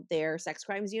dismantled their sex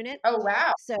crimes unit. Oh,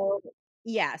 wow. So,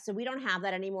 yeah, so we don't have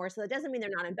that anymore. So that doesn't mean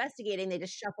they're not investigating. They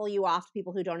just shuffle you off to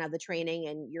people who don't have the training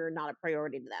and you're not a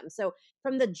priority to them. So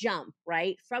from the jump,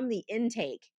 right? From the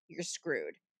intake, you're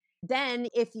screwed. Then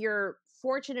if you're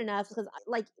fortunate enough, because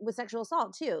like with sexual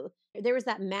assault too, there was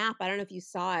that map, I don't know if you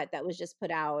saw it, that was just put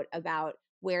out about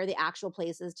where the actual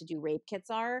places to do rape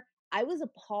kits are. I was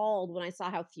appalled when I saw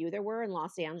how few there were in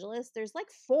Los Angeles. There's like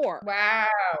 4. Wow.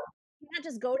 You can't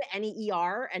just go to any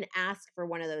ER and ask for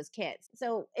one of those kits.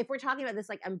 So if we're talking about this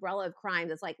like umbrella of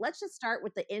crimes, it's like, let's just start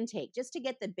with the intake just to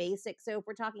get the basics. So if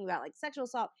we're talking about like sexual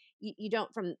assault, you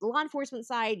don't, from the law enforcement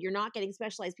side, you're not getting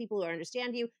specialized people who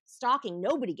understand you. Stalking,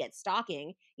 nobody gets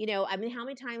stalking. I mean, how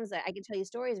many times I can tell you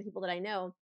stories of people that I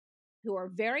know who are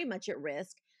very much at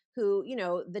risk, who,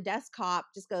 the desk cop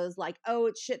just goes like, oh,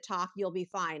 it's shit talk, you'll be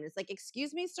fine. It's like,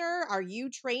 excuse me, sir, are you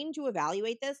trained to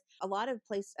evaluate this? A lot of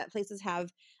places have,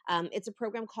 it's a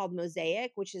program called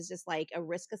Mosaic, which is just like a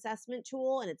risk assessment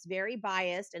tool, and it's very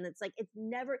biased, and it's like, it's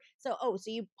never, so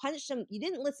you punched some, you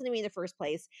didn't listen to me in the first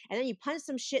place, and then you punched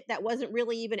some shit that wasn't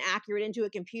really even accurate into a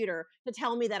computer to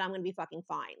tell me that I'm going to be fucking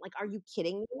fine. Like, are you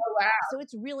kidding me? Oh, wow. So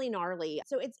it's really gnarly.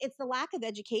 So it's the lack of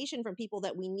education from people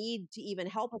that we need to even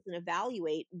help us and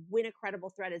evaluate when a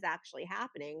credible threat is actually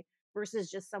happening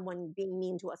versus just someone being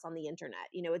mean to us on the internet.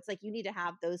 It's like you need to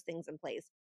have those things in place.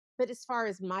 But as far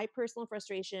as my personal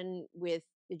frustration with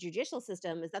the judicial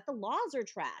system is that the laws are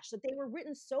trash, that they were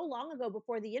written so long ago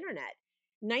before the internet.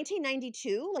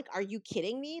 1992, like, are you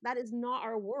kidding me? That is not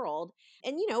our world.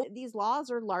 And, these laws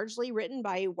are largely written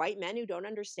by white men who don't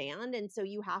understand. And so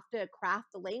you have to craft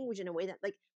the language in a way that,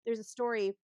 like, there's a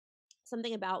story,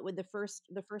 something about when the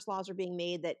first laws were being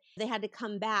made, that they had to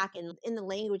come back, and in the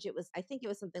language it was, I think it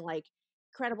was something like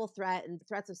credible threat and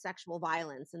threats of sexual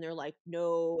violence, and they're like,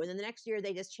 no. And then the next year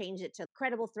they just changed it to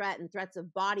credible threat and threats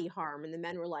of body harm, and the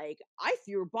men were like, I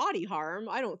fear body harm,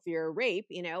 I don't fear rape.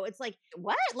 It's like,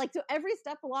 what? Like, so every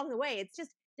step along the way, it's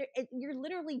just you're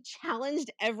literally challenged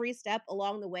every step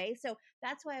along the way. So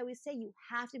that's why I always say you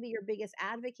have to be your biggest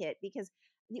advocate, because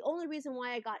the only reason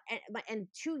why I got and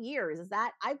 2 years is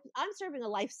that I'm serving a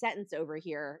life sentence over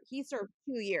here. He served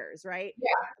 2 years, right?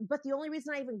 Yeah. But the only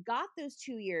reason I even got those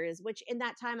 2 years, which in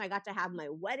that time I got to have my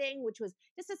wedding, which was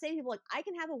just to say to people, like, I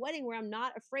can have a wedding where I'm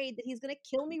not afraid that he's going to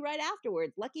kill me right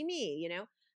afterwards. Lucky me.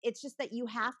 It's just that you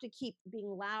have to keep being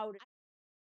loud.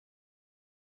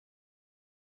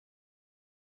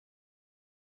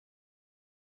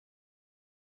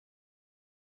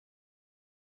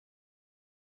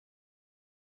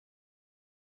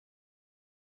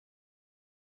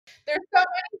 There's so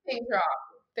many things wrong.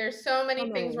 There's so So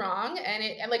many things many. wrong,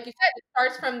 and like you said, it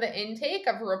starts from the intake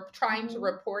of trying to Mhm.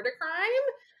 report a crime,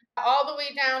 all the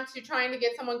way down to trying to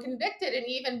get someone convicted, and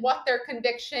even what their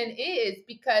conviction is,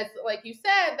 because, like you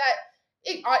said, that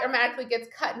it automatically gets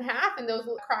cut in half, and those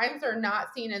crimes are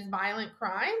not seen as violent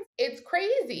crimes. It's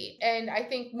crazy, and I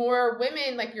think more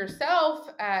women like yourself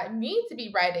need to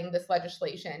be writing this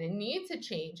legislation and need to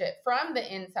change it from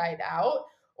the inside out,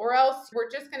 or else we're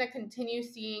just going to continue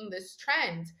seeing this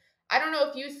trend. I don't know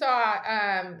if you saw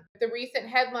the recent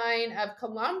headline of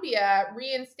Columbia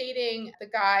reinstating the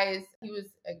guys. He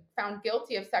was found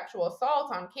guilty of sexual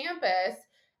assault on campus,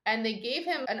 and they gave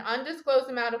him an undisclosed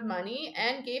amount of money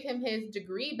and gave him his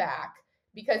degree back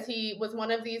because he was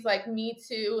one of these like me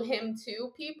too, him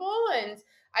too people. And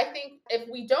I think if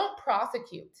we don't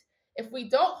prosecute, if we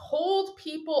don't hold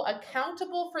people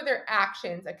accountable for their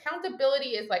actions,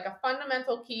 accountability is like a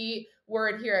fundamental key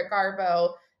word here at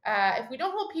Garbo. If we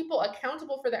don't hold people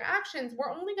accountable for their actions,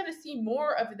 we're only going to see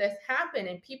more of this happen,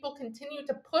 and people continue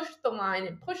to push the line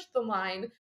and push the line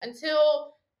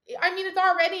until, I mean, it's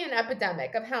already an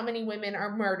epidemic of how many women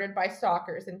are murdered by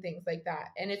stalkers and things like that.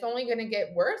 And it's only going to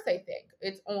get worse, I think.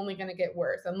 It's only going to get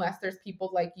worse unless there's people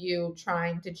like you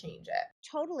trying to change it.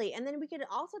 Totally. And then we could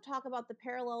also talk about the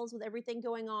parallels with everything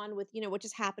going on with, what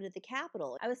just happened at the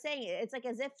Capitol. I was saying it's like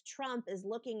as if Trump is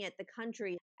looking at the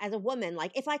country as a woman,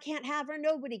 like, if I can't have her,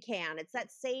 nobody can. It's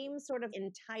that same sort of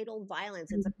entitled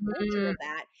violence. It's a culture Mhm. of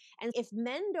that. And if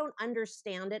men don't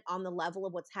understand it on the level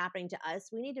of what's happening to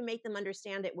us, we need to make them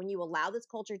understand it when you allow this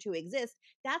culture to exist.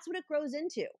 That's what it grows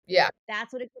into. Yeah.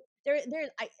 That's what it,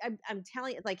 I'm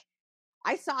telling you, like,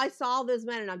 I saw those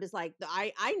men, and I'm just like,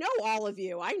 I know all of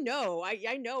you. I know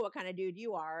what kind of dude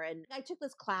you are. And I took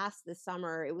this class this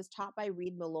summer. It was taught by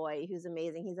Reed Malloy, who's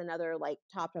amazing. He's another like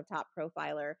top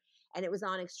profiler. And it was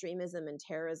on extremism and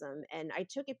terrorism. And I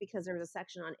took it because there was a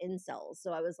section on incels.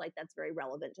 So I was like, that's very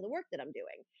relevant to the work that I'm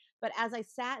doing. But as I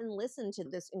sat and listened to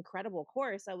this incredible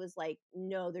course, I was like,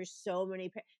 no, there's so many.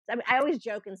 I mean, I always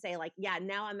joke and say, like, yeah,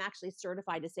 now I'm actually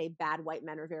certified to say bad white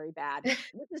men are very bad,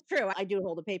 which is true. I do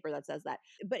hold a paper that says that.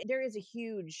 But there is a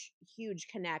huge, huge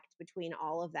connect between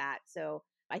all of that. So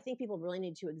I think people really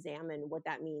need to examine what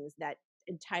that means, that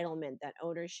entitlement, that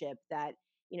ownership, that,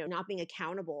 not being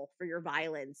accountable for your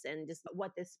violence and just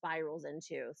what this spirals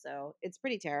into. So it's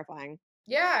pretty terrifying.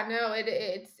 Yeah, no, it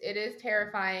is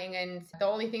terrifying, and the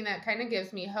only thing that kind of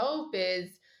gives me hope is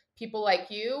people like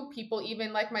you, people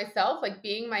even like myself, like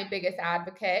being my biggest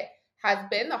advocate has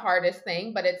been the hardest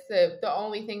thing, but it's the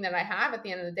only thing that I have at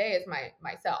the end of the day is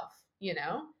myself.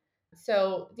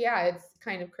 So, yeah, it's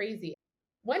kind of crazy.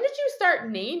 When did you start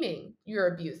naming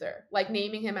your abuser? Like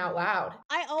naming him out loud?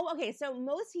 Okay, so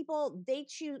most people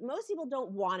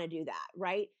don't wanna do that,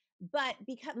 right? But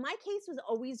because my case was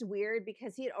always weird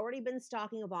because he had already been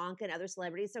stalking Ivanka and other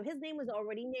celebrities, so his name was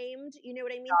already named, you know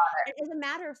what I mean? And as a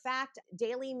matter of fact,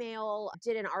 Daily Mail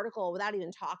did an article without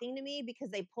even talking to me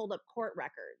because they pulled up court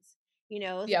records, you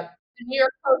know? Yep. The New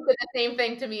York Post did the same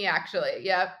thing to me, actually.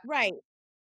 Yep. Right.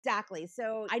 Exactly.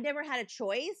 So I never had a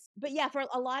choice. But yeah, for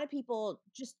a lot of people,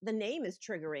 just the name is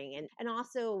triggering. And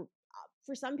also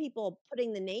for some people,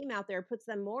 putting the name out there puts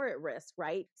them more at risk,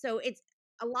 right? So it's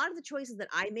a lot of the choices that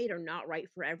I made are not right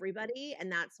for everybody.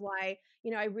 And that's why,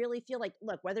 I really feel like,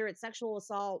 look, whether it's sexual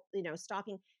assault,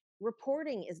 stalking,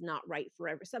 reporting is not right for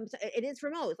it is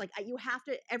for most. Like you have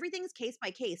to, everything's case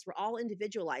by case. We're all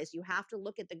individualized. You have to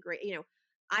look at the great,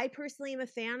 I personally am a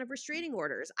fan of restraining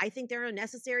orders. I think they're a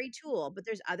necessary tool, but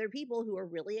there's other people who are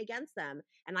really against them.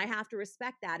 And I have to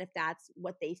respect that if that's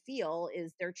what they feel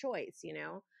is their choice.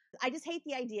 I just hate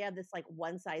the idea of this like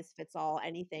one size fits all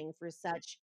anything for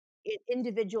such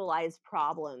individualized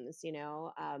problems.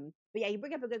 But yeah, you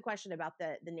bring up a good question about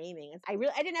the naming. I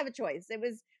didn't have a choice. It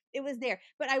was there.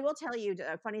 But I will tell you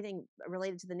a funny thing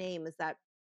related to the name is that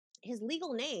his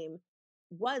legal name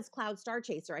was Cloud Star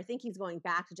Chaser. I think he's going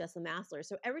back to just the Massler.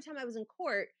 So every time I was in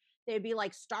court, they'd be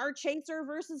like Star Chaser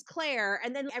versus Claire.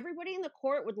 And then everybody in the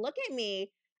court would look at me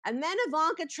and then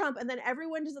Ivanka Trump. And then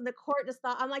everyone just in the court just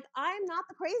thought, I'm like, I'm not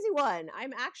the crazy one.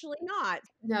 I'm actually not.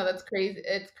 No, that's crazy.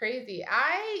 It's crazy.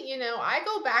 I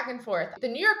go back and forth. The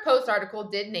New York Post article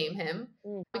did name him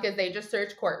Mm. because they just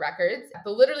searched court records.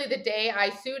 But literally the day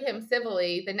I sued him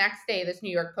civilly, the next day this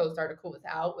New York Post article was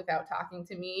out without talking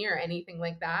to me or anything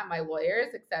like that, my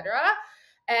lawyers, etc.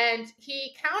 And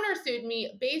he countersued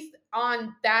me based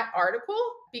on that article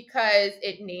because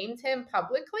it named him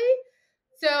publicly.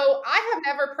 So I have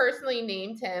never personally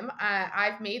named him.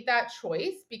 I've made that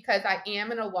choice because I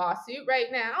am in a lawsuit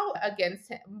right now against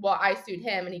him. Well, I sued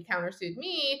him and he countersued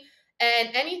me. And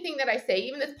anything that I say,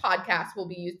 even this podcast will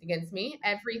be used against me.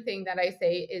 Everything that I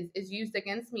say is used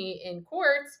against me in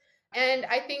courts. And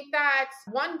I think that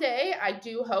one day I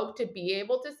do hope to be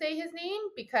able to say his name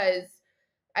because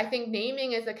I think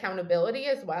naming is accountability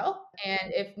as well.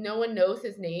 And if no one knows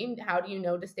his name, how do you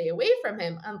know to stay away from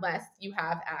him unless you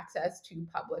have access to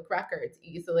public records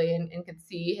easily and can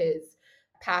see his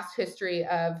past history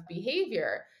of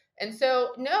behavior? And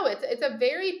so, no, it's a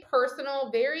very personal,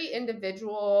 very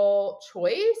individual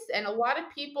choice. And a lot of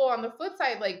people on the flip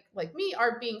side, like me,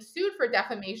 are being sued for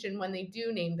defamation when they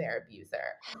do name their abuser.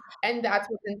 And that's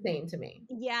what's insane to me.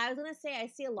 Yeah, I was gonna say I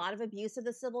see a lot of abuse of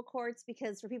the civil courts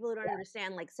because for people who don't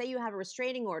understand, like say you have a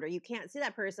restraining order, you can't sue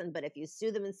that person, but if you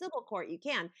sue them in civil court, you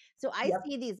can. So I Yep.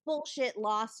 see these bullshit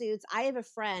lawsuits. I have a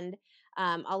friend,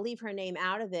 I'll leave her name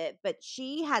out of it, but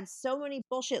she had so many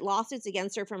bullshit lawsuits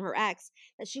against her from her ex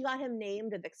that she got him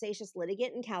named a vexatious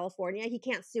litigant in California. He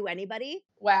can't sue anybody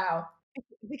Wow.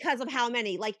 because of how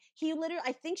many. Like he literally,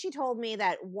 I think she told me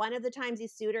that one of the times he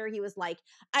sued her, he was like,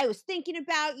 I was thinking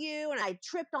about you and I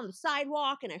tripped on the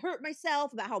sidewalk and I hurt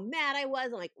myself about how mad I was.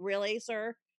 I'm like, really,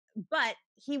 sir? But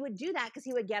he would do that because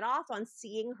he would get off on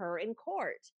seeing her in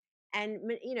court and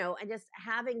and just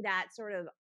having that sort of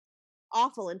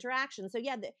awful interaction. So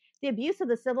yeah, the abuse of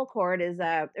the civil court is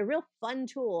a real fun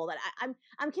tool that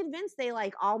I'm convinced they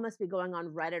like all must be going on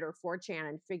Reddit or 4chan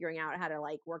and figuring out how to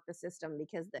like work the system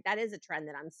because that is a trend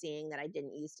that I'm seeing that I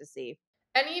didn't used to see.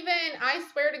 And even I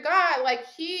swear to God,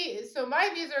 so my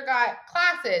abuser got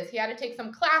classes. He had to take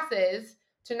some classes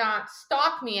to not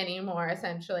stalk me anymore,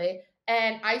 essentially.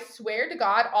 And I swear to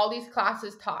God, all these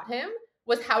classes taught him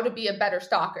was how to be a better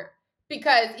stalker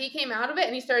because he came out of it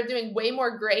and he started doing way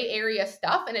more gray area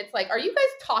stuff. And it's like, are you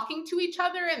guys talking to each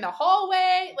other in the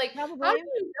hallway? Like, how do Probably.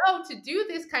 you know to do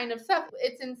this kind of stuff?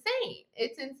 It's insane.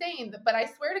 It's insane. But I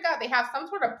swear to God, they have some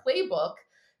sort of playbook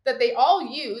that they all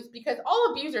use, because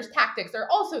all abusers' tactics are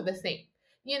also the same.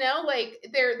 Like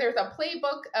there's a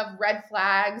playbook of red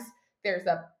flags, there's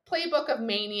a playbook of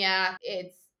mania.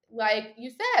 It's like you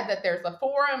said, that there's a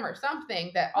forum or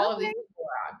something that all of these Okay. people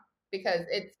are on, because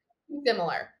it's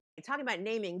similar. Talking about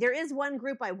naming, there is one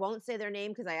group, I won't say their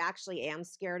name because I actually am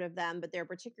scared of them, but they're a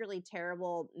particularly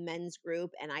terrible men's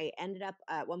group. And I ended up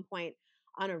at one point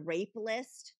on a rape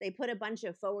list. They put a bunch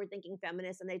of forward thinking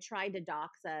feminists and they tried to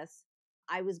dox us.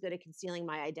 I was good at concealing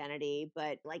my identity,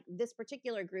 but like this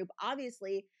particular group,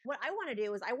 obviously, what I want to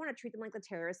do is I want to treat them like the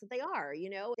terrorists that they are.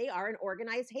 They are an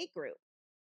organized hate group.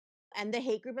 And the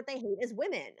hate group that they hate is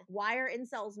women. Why are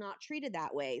incels not treated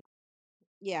that way?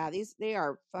 Yeah, they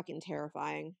are fucking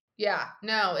terrifying. Yeah,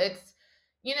 no, it's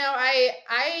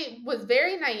I was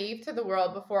very naive to the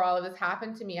world before all of this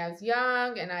happened to me. I was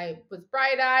young and I was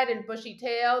bright-eyed and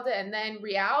bushy-tailed, and then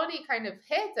reality kind of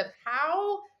hits of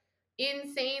how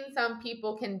insane some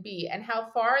people can be and how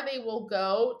far they will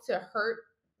go to hurt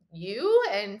you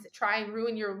and try and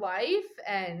ruin your life.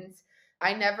 And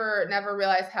I never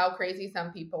realized how crazy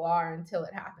some people are until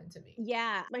it happened to me.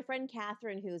 Yeah, my friend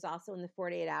Catherine, who's also in the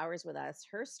 48 hours with us,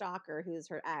 her stalker, who's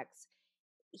her ex,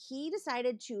 he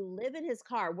decided to live in his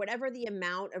car, whatever the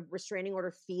amount of restraining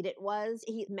order feet it was.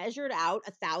 He measured out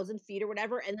 1,000 feet or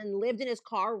whatever, and then lived in his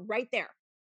car right there.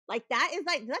 Like that is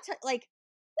like like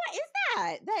what is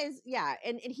that? That is yeah.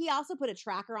 And he also put a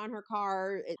tracker on her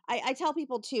car. I tell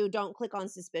people too, don't click on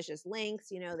suspicious links.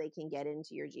 They can get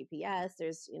into your GPS.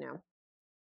 There's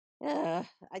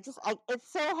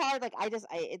it's so hard. Like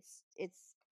it's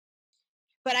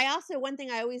but I also one thing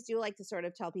I always do like to sort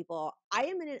of tell people, I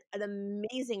am in an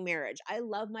amazing marriage. I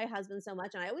love my husband so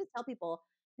much, and I always tell people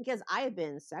because I have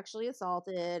been sexually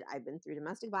assaulted, I've been through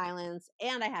domestic violence,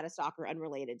 and I had a stalker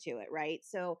unrelated to it, right?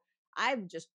 So I've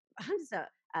just I'm just a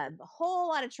whole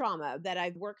lot of trauma that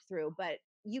I've worked through, but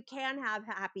you can have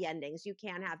happy endings. You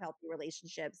can have healthy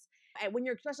relationships. And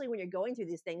especially when you're going through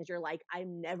these things, you're like,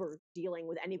 I'm never dealing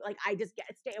with any, like, I just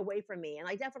stay away from me. And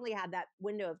I definitely had that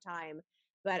window of time,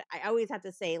 but I always have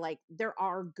to say, like, there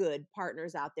are good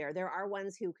partners out there. There are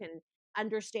ones who can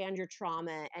understand your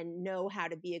trauma and know how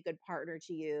to be a good partner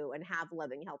to you and have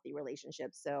loving, healthy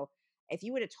relationships. So if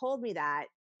you would have told me that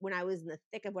when I was in the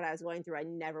thick of what I was going through, I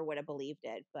never would have believed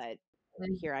it. But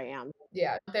here I am.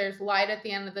 Yeah, there's light at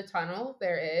the end of the tunnel.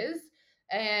 There is.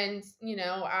 And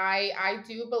I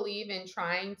do believe in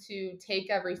trying to take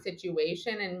every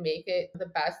situation and make it the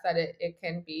best that it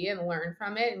can be, and learn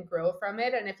from it and grow from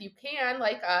it. And if you can,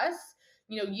 like us,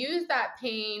 use that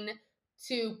pain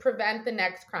to prevent the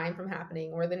next crime from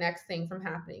happening or the next thing from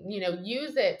happening.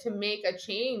 Use it to make a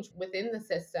change within the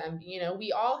system.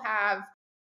 We all have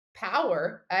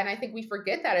power, and I think we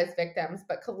forget that as victims,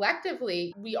 but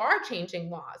collectively we are changing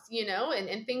laws,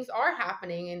 and things are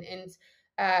happening,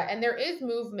 and there is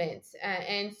movement,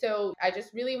 and so I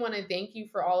just really want to thank you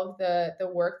for all of the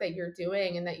work that you're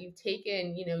doing, and that you've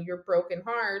taken your broken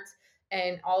heart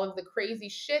and all of the crazy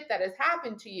shit that has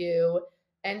happened to you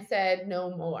and said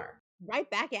no more. Right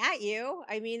back at you.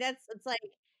 I mean, it's like,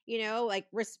 like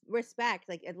respect.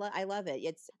 Like I love it.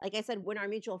 It's like I said, when our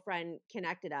mutual friend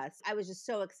connected us, I was just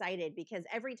so excited because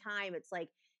every time it's like,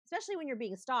 especially when you're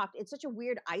being stalked, it's such a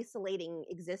weird, isolating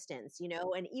existence.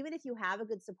 And even if you have a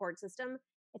good support system,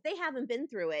 if they haven't been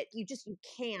through it, you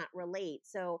can't relate.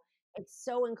 So it's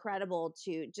so incredible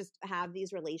to just have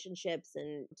these relationships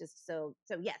and just so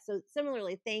yeah. So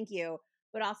similarly, thank you,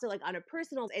 but also like on a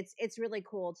personal, it's really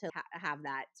cool to have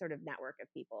that sort of network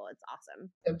of people. It's awesome.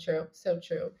 So true, so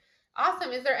true.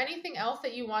 Awesome. Is there anything else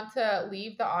that you want to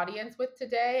leave the audience with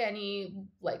today? Any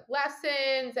like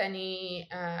lessons, any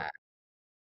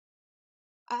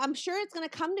I'm sure it's going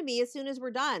to come to me as soon as we're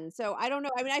done. So I don't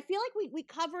know. I mean, I feel like we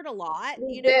covered a lot,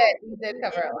 we did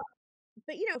cover a lot.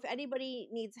 but if anybody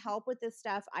needs help with this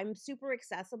stuff, I'm super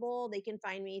accessible. They can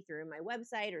find me through my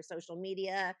website or social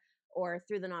media or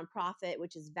through the nonprofit,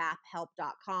 which is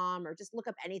vaphelp.com, or just look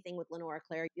up anything with Lenora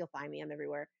Claire. You'll find me. I'm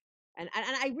everywhere. And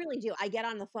I really do. I get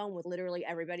on the phone with literally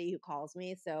everybody who calls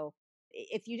me. So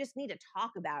if you just need to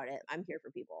talk about it, I'm here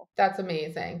for people. That's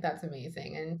amazing. That's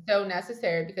amazing and so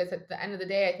necessary, because at the end of the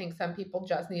day, I think some people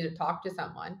just need to talk to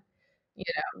someone, you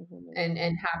know, Mhm. and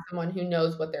have someone who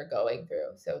knows what they're going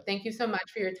through. So thank you so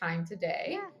much for your time today.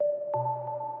 Yeah.